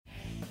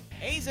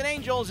Bleasin'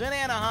 Angels in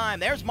Anaheim.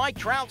 There's Mike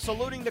Trout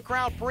saluting the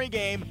crowd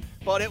pregame,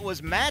 but it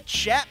was Matt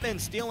Chapman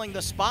stealing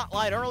the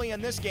spotlight early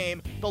in this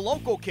game. The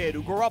local kid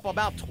who grew up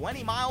about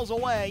 20 miles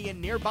away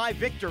in nearby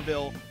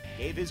Victorville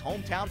gave his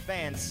hometown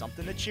fans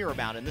something to cheer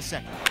about in the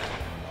second.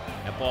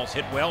 That ball's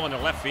hit well into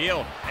left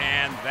field,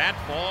 and that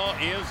ball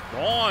is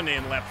gone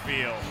in left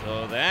field.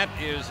 So that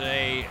is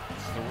a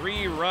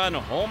 3-run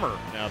homer.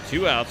 Now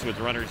 2 outs with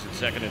runners at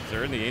second and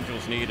third. The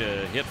Angels need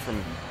a hit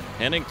from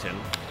Pennington.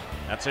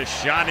 That's a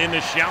shot into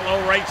shallow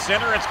right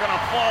center. It's going to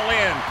fall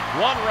in.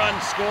 1 run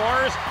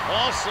scores.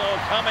 Also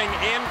coming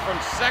in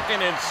from second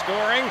and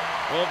scoring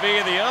will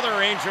be the other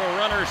Angel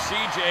runner,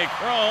 C.J.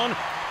 Cron.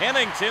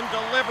 Pennington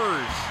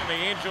delivers. The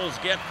Angels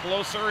get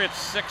closer.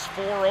 It's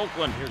 6-4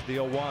 Oakland. Here's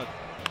the 0-1.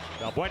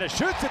 Valbuena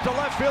shoots it to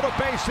left field, a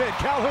base hit.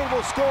 Calhoun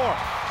will score.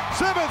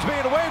 Simmons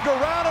being waved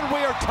around, and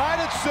we are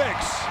tied at 6.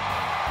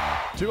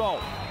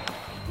 2-0.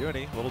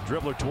 Uni, little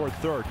dribbler toward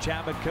third.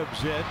 Chapman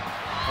comes in.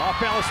 Off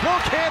balance, Will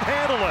can't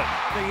handle it.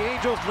 The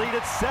Angels lead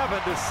it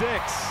 7-6.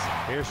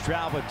 Here's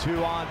Trout with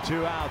 2 on,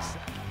 2 outs.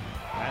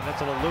 And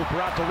that's a little looper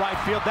out to right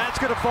field. That's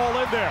going to fall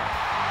in there.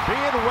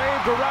 Being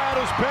waved around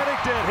is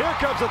Pennington. Here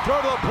comes the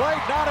throw to the plate,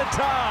 not in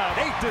time.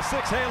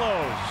 8-6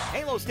 Halos.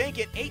 Halos take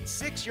it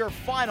 8-6 your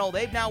final.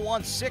 They've now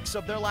won 6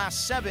 of their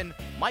last 7.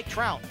 Mike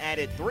Trout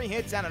added 3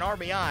 hits and an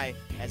RBI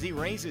as he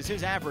raises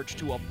his average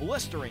to a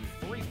blistering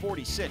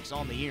 .346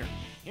 on the year.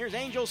 Here's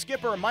Angel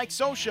skipper Mike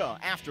Scioscia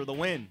after the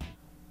win.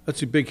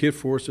 That's a big hit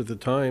for us at the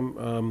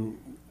time.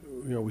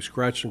 We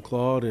scratched and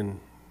clawed and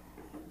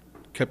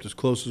kept as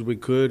close as we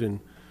could,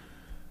 and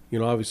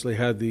obviously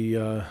had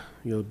the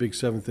the big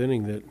 7th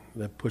inning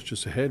that pushed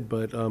us ahead.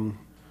 But for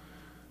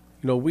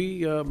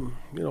Louis,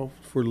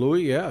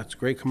 yeah, it's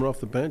great coming off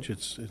the bench.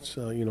 It's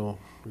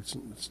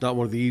not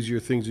one of the easier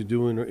things to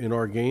do in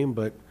our game,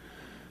 but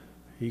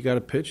he got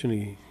a pitch and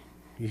he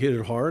hit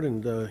it hard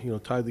and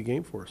tied the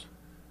game for us.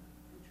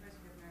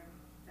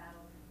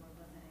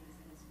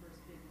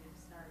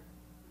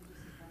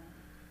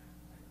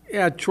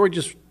 Yeah, Troy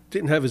just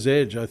didn't have his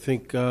edge. I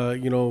think,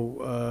 from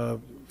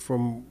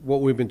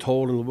what we've been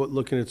told and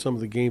looking at some of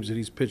the games that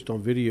he's pitched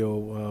on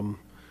video,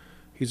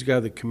 he's a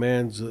guy that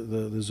commands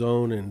the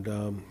zone and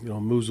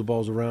moves the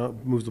ball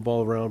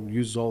around,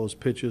 uses all his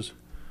pitches.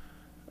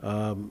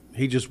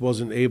 He just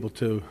wasn't able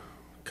to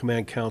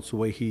command counts the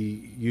way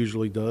he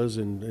usually does,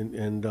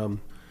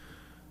 and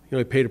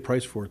he paid a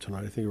price for it tonight.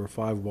 I think there were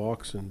 5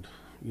 walks and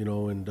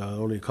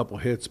only a couple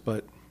hits,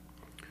 but.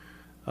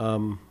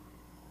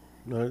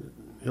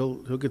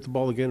 He'll get the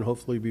ball again and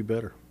hopefully be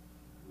better.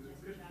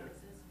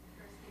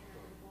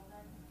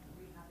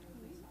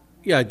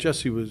 Yeah,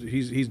 Jesse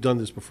he's done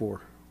this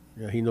before.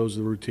 Yeah, he knows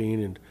the routine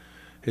and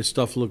his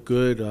stuff looked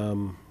good.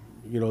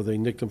 They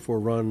nicked him for a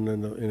run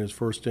in his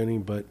first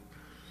inning, but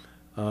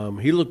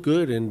he looked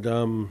good, and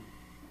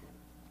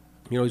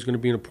he's going to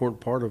be an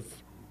important part of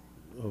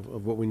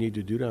what we need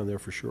to do down there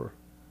for sure.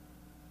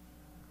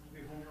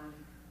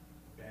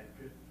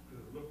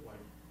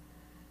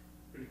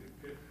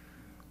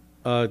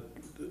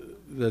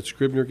 That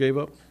Scribner gave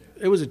up.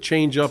 It was a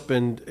changeup,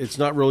 and it's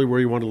not really where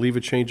you want to leave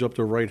a changeup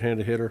to a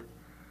right-handed hitter.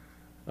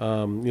 It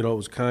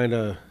was kind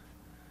of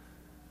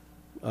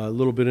a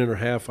little bit inner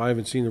half. I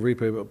haven't seen the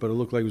replay, but it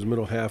looked like it was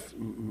middle half,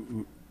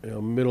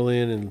 middle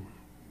in, and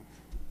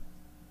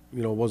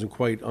wasn't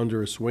quite under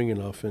his swing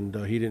enough, and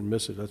he didn't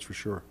miss it. That's for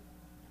sure.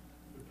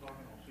 We're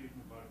talking all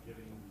season about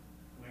getting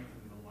length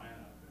in the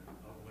lineup, and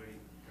of late,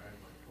 guys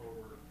like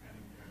Clover,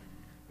 Pennington,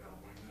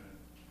 Valbuena,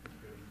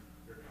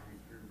 they're coming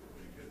through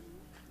really good.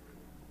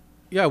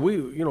 Yeah,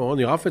 we on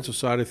the offensive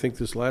side, I think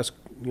this last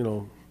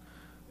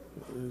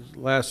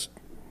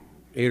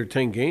 8 or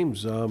 10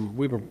 games,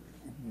 we've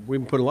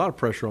been putting a lot of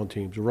pressure on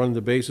teams. We're running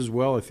the bases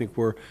well. I think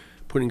we're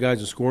putting guys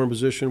in scoring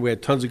position. We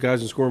had tons of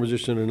guys in scoring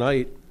position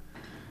tonight,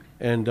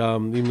 and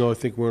even though I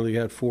think we only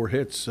had 4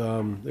 hits,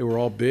 they were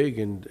all big,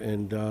 and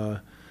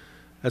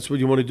that's what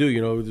you want to do.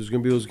 There's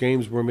going to be those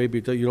games where maybe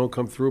you don't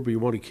come through, but you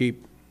want to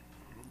keep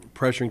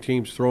pressuring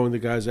teams, throwing the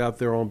guys out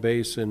there on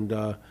base, and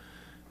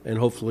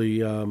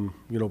hopefully,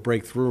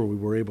 break through. And we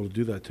were able to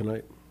do that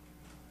tonight.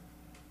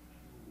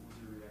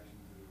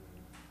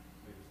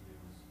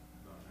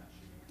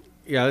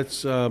 Yeah,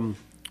 it's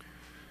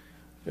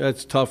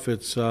tough.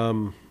 It's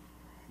but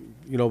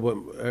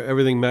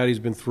everything Matty's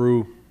been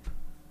through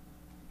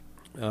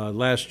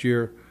last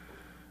year.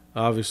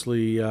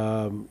 Obviously,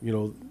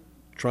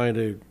 trying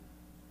to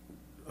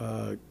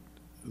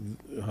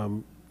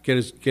get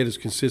his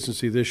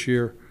consistency this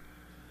year,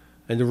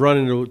 and to run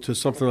into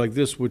something like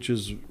this, which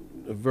is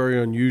a very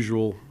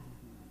unusual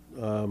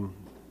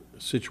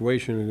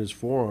situation in his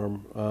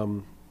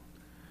forearm.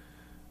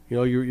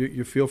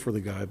 You feel for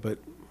the guy, but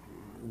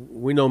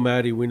we know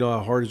Matty. We know how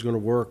hard he's going to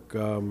work,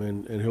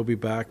 and he'll be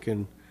back.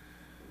 And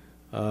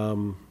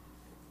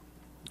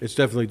it's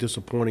definitely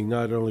disappointing,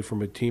 not only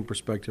from a team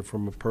perspective,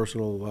 from a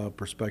personal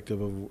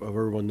perspective of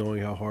everyone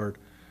knowing how hard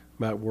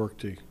Matt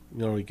worked to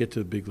not only get to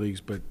the big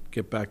leagues, but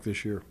get back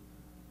this year.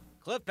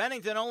 Cliff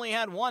Pennington only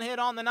had one hit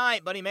on the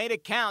night, but he made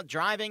it count,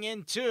 driving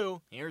in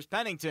 2. Here's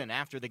Pennington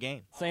after the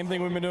game. Same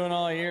thing we've been doing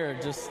all year,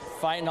 just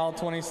fighting all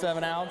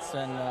 27 outs,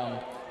 and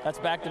that's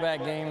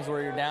back-to-back games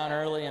where you're down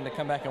early and to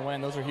come back and win.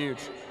 Those are huge.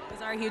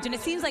 Those are huge, and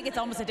it seems like it's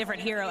almost a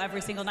different hero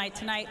every single night.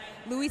 Tonight,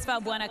 Luis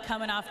Valbuena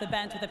coming off the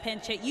bench with a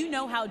pinch hit. You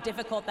know how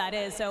difficult that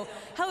is, so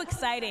how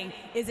exciting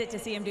is it to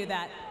see him do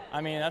that?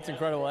 I mean, that's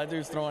incredible. That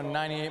dude's throwing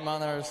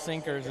 98-mile-an-hour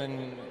sinkers,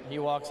 and he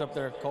walks up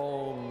there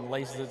cold and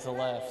laces it to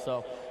left.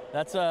 So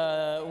that's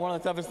one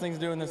of the toughest things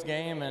to do in this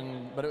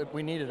game, but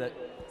we needed it.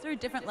 Is there a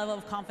different level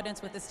of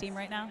confidence with this team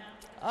right now?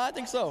 I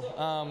think so.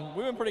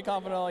 We've been pretty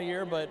confident all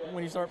year, but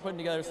when you start putting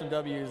together some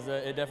W's,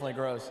 it definitely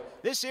grows.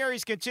 This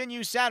series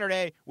continues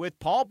Saturday with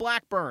Paul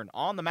Blackburn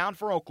on the mound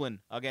for Oakland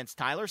against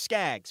Tyler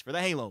Skaggs for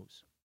the Halos.